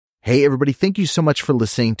Hey, everybody. Thank you so much for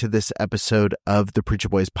listening to this episode of the Preacher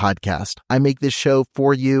Boys podcast. I make this show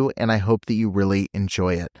for you, and I hope that you really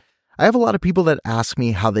enjoy it. I have a lot of people that ask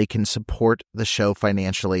me how they can support the show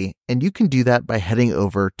financially, and you can do that by heading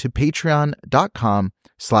over to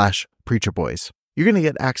patreon.com/preacherboys. You're going to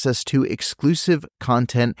get access to exclusive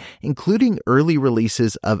content, including early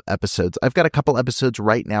releases of episodes. I've got a couple episodes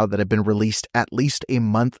right now that have been released at least a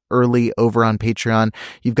month early over on Patreon.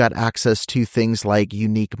 You've got access to things like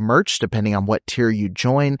unique merch, depending on what tier you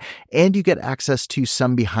join, and you get access to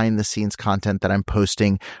some behind-the-scenes content that I'm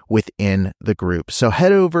posting within the group. So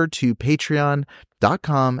head over to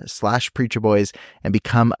patreon.com/preacherboys and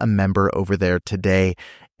become a member over there today.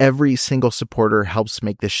 Every single supporter helps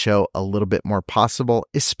make this show a little bit more possible,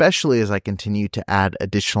 especially as I continue to add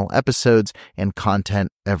additional episodes and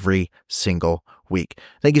content every single week.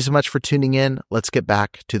 Thank you so much for tuning in. Let's get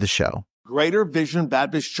back to the show. Greater Vision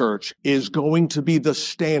Baptist Church is going to be the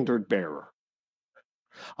standard bearer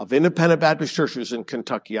of independent Baptist churches in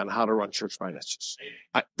Kentucky on how to run church finances.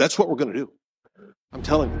 That's what we're going to do. I'm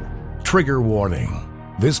telling you. Trigger warning.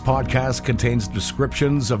 This podcast contains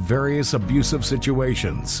descriptions of various abusive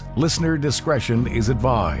situations. Listener discretion is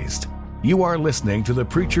advised. You are listening to the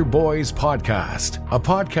Preacher Boys podcast, a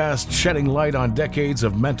podcast shedding light on decades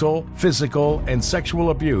of mental, physical, and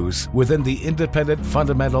sexual abuse within the independent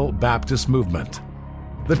fundamental Baptist movement.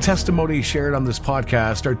 The testimonies shared on this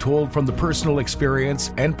podcast are told from the personal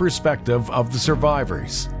experience and perspective of the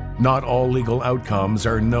survivors. Not all legal outcomes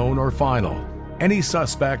are known or final. Any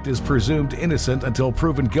suspect is presumed innocent until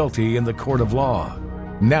proven guilty in the court of law.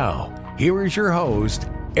 Now, here is your host,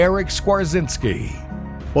 Eric Skwarczynski.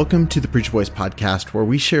 Welcome to the Preacher Boys podcast, where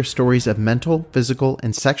we share stories of mental, physical,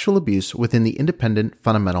 and sexual abuse within the independent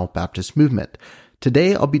fundamental Baptist movement.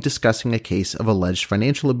 Today, I'll be discussing a case of alleged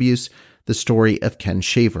financial abuse, the story of Ken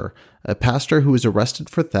Shaver, a pastor who was arrested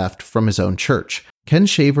for theft from his own church. Ken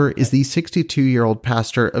Shaver is the 62-year-old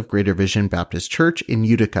pastor of Greater Vision Baptist Church in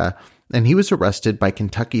Utica, and he was arrested by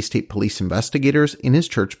Kentucky State Police investigators in his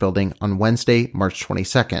church building on Wednesday, March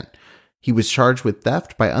 22nd. He was charged with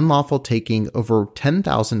theft by unlawful taking over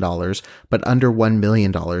 $10,000, but under $1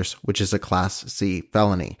 million, which is a Class C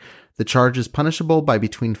felony. The charge is punishable by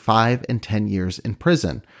between 5 and 10 years in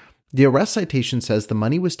prison. The arrest citation says the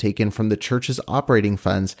money was taken from the church's operating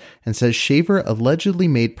funds and says Shaver allegedly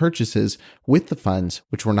made purchases with the funds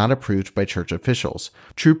which were not approved by church officials.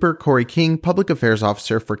 Trooper Corey King, public affairs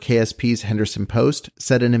officer for KSP's Henderson Post,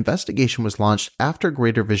 said an investigation was launched after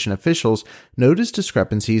Greater Vision officials noticed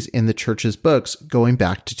discrepancies in the church's books going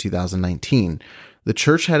back to 2019. The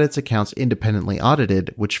church had its accounts independently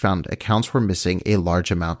audited, which found accounts were missing a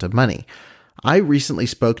large amount of money. I recently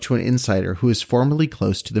spoke to an insider who is formerly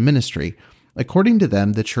close to the ministry. According to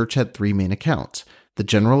them, the church had 3 main accounts: the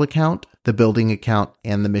general account, the building account,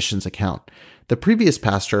 and the missions account. The previous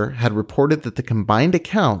pastor had reported that the combined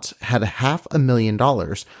accounts had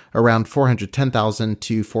 $500,000, around $410,000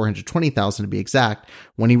 to $420,000 to be exact,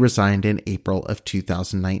 when he resigned in April of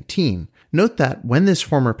 2019. Note that when this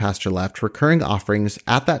former pastor left, recurring offerings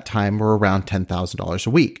at that time were around $10,000 a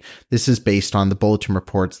week. This is based on the bulletin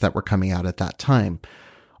reports that were coming out at that time.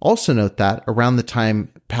 Also note that around the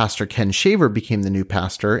time Pastor Ken Shaver became the new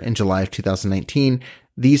pastor in July of 2019,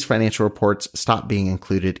 these financial reports stopped being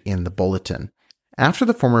included in the bulletin. After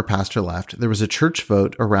the former pastor left, there was a church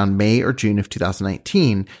vote around May or June of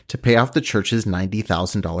 2019 to pay off the church's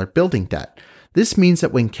 $90,000 building debt. This means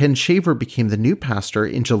that when Ken Shaver became the new pastor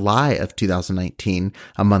in July of 2019,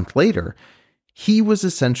 a month later, he was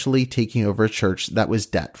essentially taking over a church that was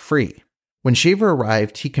debt-free. When Shaver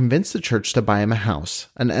arrived, he convinced the church to buy him a house,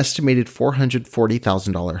 an estimated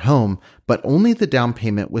 $440,000 home, but only the down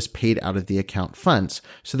payment was paid out of the account funds,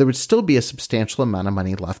 so there would still be a substantial amount of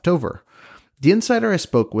money left over. The insider I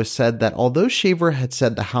spoke with said that although Shaver had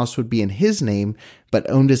said the house would be in his name, but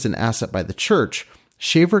owned as an asset by the church,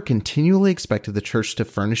 Shaver continually expected the church to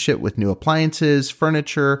furnish it with new appliances,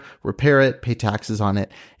 furniture, repair it, pay taxes on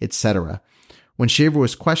it, etc. When Shaver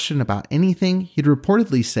was questioned about anything, he'd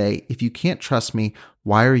reportedly say, "If you can't trust me,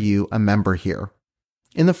 why are you a member here?"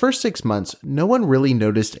 In the first 6 months, no one really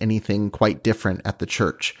noticed anything quite different at the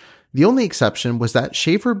church. The only exception was that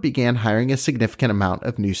Shaver began hiring a significant amount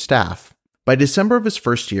of new staff. By December of his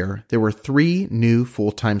first year, there were 3 new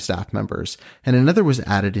full-time staff members, and another was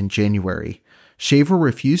added in January. Shaver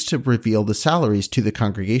refused to reveal the salaries to the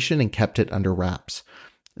congregation and kept it under wraps.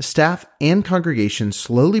 Staff and congregation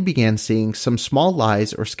slowly began seeing some small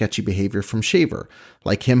lies or sketchy behavior from Shaver,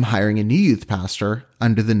 like him hiring a new youth pastor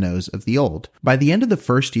under the nose of the old. By the end of the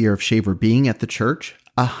first year of Shaver being at the church,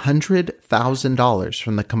 $100,000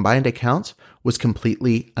 from the combined accounts was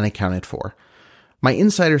completely unaccounted for. My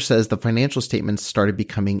insider says the financial statements started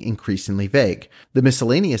becoming increasingly vague. The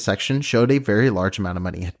miscellaneous section showed a very large amount of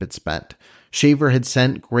money had been spent. Shaver had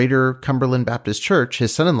sent Greater Cumberland Baptist Church,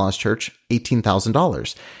 his son-in-law's church,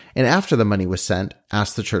 $18,000, and after the money was sent,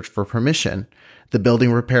 asked the church for permission. The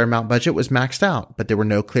building repair amount budget was maxed out, but there were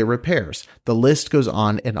no clear repairs. The list goes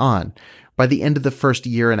on and on. By the end of the first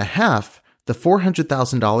year and a half, the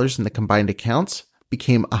 $400,000 in the combined accounts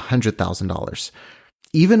became $100,000.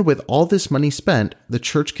 Even with all this money spent, the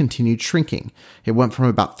church continued shrinking. It went from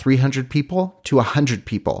about 300 people to 100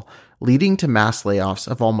 people, leading to mass layoffs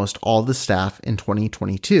of almost all the staff in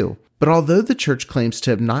 2022. But although the church claims to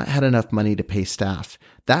have not had enough money to pay staff,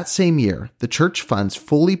 that same year, the church funds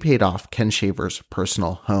fully paid off Ken Shaver's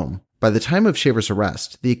personal home. By the time of Shaver's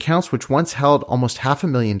arrest, the accounts which once held almost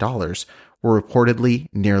 $500,000 were reportedly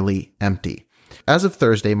nearly empty. As of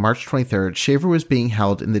Thursday, March 23rd, Shaver was being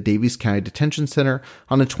held in the Daviess County Detention Center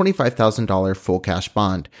on a $25,000 full cash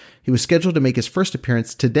bond. He was scheduled to make his first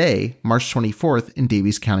appearance today, March 24th, in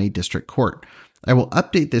Daviess County District Court. I will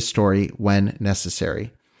update this story when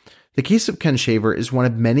necessary. The case of Ken Shaver is one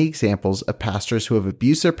of many examples of pastors who have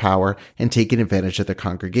abused their power and taken advantage of their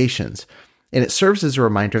congregations. And it serves as a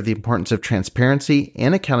reminder of the importance of transparency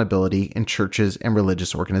and accountability in churches and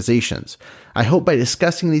religious organizations. I hope by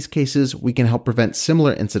discussing these cases, we can help prevent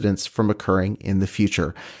similar incidents from occurring in the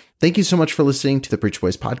future. Thank you so much for listening to the Preacher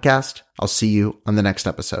Boys podcast. I'll see you on the next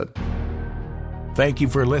episode. Thank you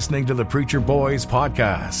for listening to the Preacher Boys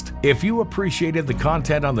podcast. If you appreciated the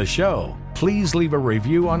content on the show, please leave a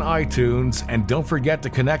review on iTunes and don't forget to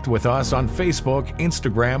connect with us on Facebook,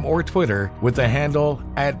 Instagram, or Twitter with the handle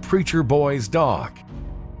 @PreacherBoysDoc.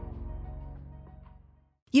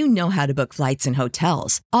 You know how to book flights and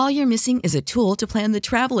hotels. All you're missing is a tool to plan the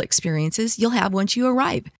travel experiences you'll have once you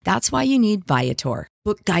arrive. That's why you need Viator.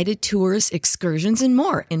 Book guided tours, excursions, and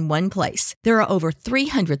more in one place. There are over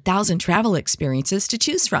 300,000 travel experiences to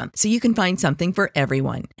choose from, so you can find something for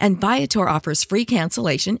everyone. And Viator offers free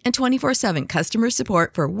cancellation and 24/7 customer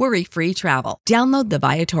support for worry-free travel. Download the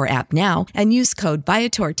Viator app now and use code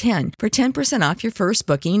Viator10 for 10% off your first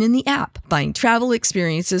booking in the app. Find travel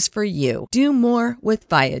experiences for you. Do more with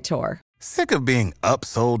Viator. Sick of being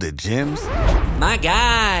upsold at gyms? My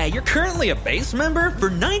guy, you're currently a base member?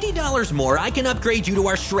 For $90 more, I can upgrade you to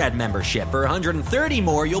our Shred membership. For $130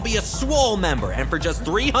 more, you'll be a Swole member. And for just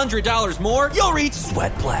 $300 more, you'll reach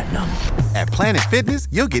Sweat Platinum. At Planet Fitness,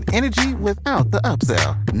 you'll get energy without the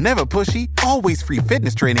upsell. Never pushy, always free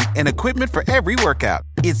fitness training and equipment for every workout.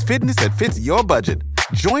 It's fitness that fits your budget.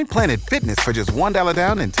 Join Planet Fitness for just $1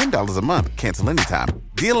 down and $10 a month. Cancel anytime.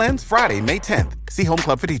 Deal ends Friday, May 10th. See Home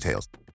Club for details.